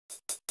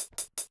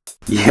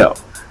Yo,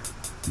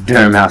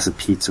 Durham House of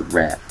Pizza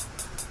rap.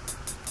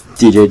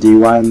 DJ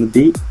DY on the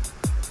beat.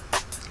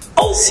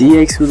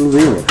 CX with the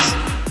lyrics.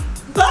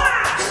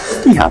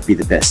 DHOP be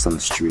the best on the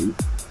street.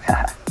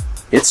 Haha,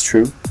 it's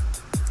true.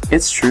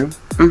 It's true.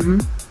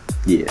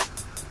 Yeah.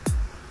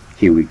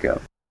 Here we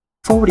go.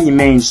 40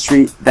 Main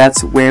Street,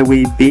 that's where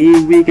we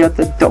be. We got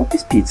the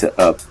dopest pizza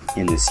up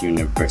in this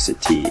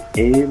university.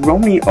 A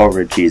Romy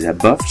or a cheese, a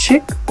buff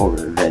chick or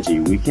a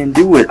veggie. We can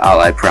do it all,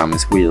 I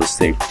promise. We'll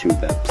stick to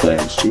the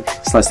pledge.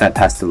 Slice that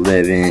past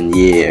 11,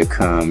 yeah,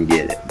 come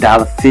get it.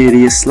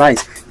 $1.50 a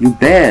slice, you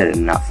better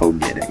not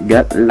forget it.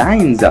 Got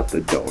lines out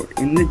the door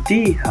in the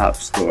DHOP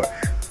store.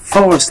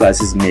 4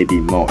 slices, maybe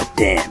more.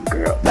 Damn,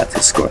 girl, that's a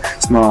score.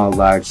 Small,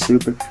 large,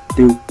 super,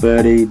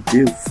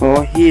 doopity-doo.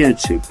 4 here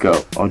to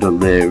go, or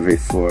delivery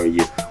for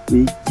you.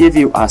 We give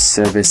you our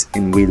service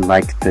and we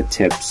like the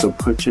tip. So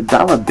put your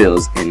dollar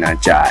bills in our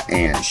jar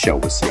and show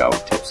us your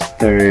tips.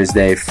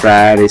 Thursday,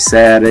 Friday,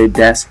 Saturday,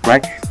 that's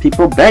right.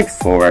 People beg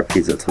for our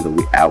pizza till the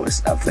wee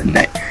hours of the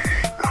night.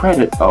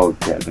 Credit or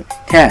debit,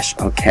 cash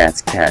or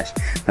cat's cash.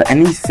 But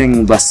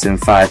anything less than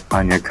 5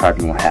 on your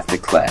card will have to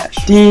clash.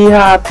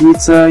 DHOP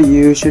Pizza,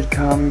 you should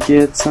come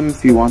get some.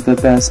 If you want the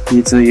best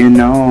pizza, you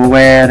know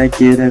where to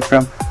get it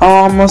from.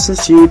 Almost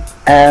as cheap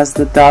as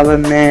the dollar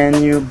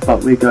menu,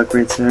 but we got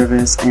great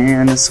service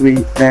and a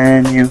sweet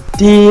venue.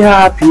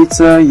 DHOP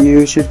Pizza,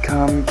 you should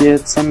come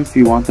get some. If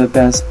you want the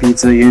best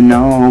pizza, you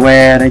know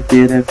where to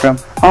get it from.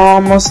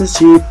 Almost as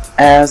cheap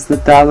as the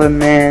dollar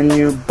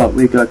menu, but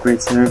we got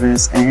great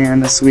service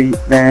and a sweet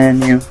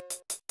venue.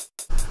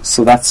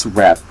 So that's a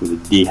wrap with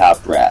a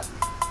DHOP rap.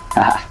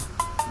 Haha,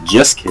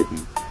 just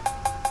kidding.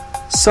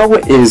 So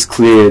it is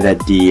clear that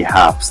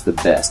DHOP's the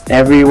best.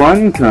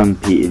 Everyone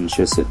competing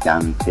should sit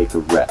down and take a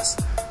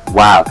rest.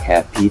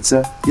 Wildcat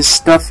Pizza, your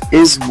stuff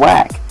is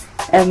whack.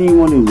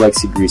 Anyone who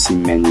likes a greasy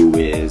menu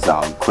is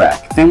on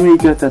crack. Then we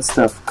got that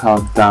stuff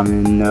called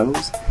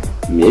Domino's.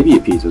 Maybe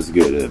your pizza was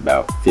good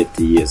about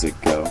 50 years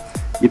ago.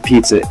 Your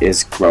pizza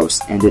is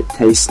gross and it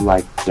tastes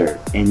like dirt.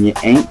 And you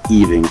ain't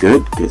even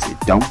good cause you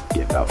don't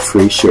give out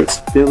free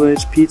shirts.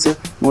 Village Pizza,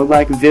 more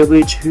like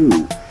Village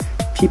Who?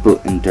 People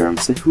in Durham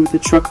say, who the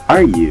truck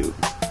are you?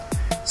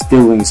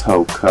 Stillings,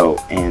 Ho-Co,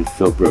 and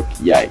Philbrook,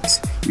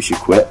 yikes. You should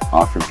quit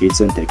offering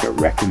pizza and take a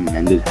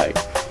recommended hike.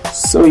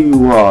 So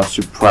you all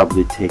should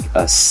probably take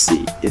a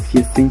seat. If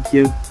you think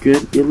you're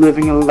good, you're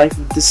living a life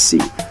of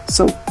deceit.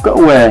 So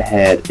go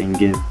ahead and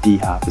give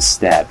DHOP a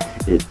stab.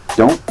 It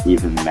don't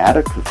even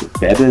matter cause we're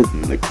better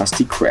than the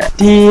Krusty Krab.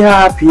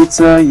 DHOP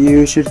Pizza,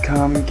 you should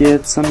come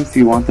get some. If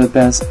you want the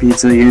best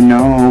pizza, you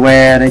know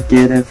where to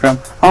get it from.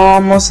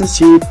 Almost as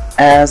cheap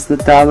as the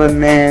dollar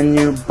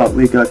menu, but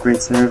we got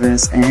great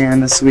service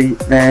and a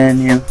sweet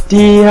venue.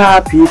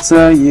 DHOP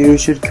Pizza, you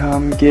should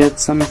come get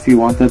some. If you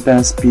want the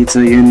best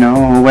pizza, you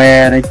know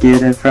where to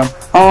get it from.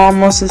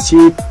 Almost as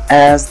cheap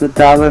as the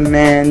dollar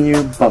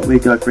menu, but we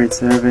got great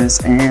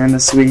service and a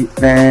sweet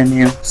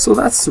venue. So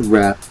that's the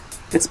wrap.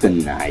 It's been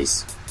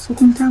nice. So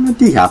come down to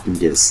DHOP and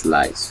get a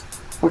slice.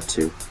 Or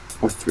 2.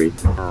 Or 3.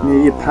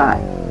 Maybe a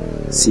pie.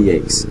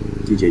 CX.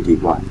 DJ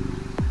DY.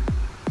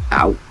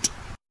 Out.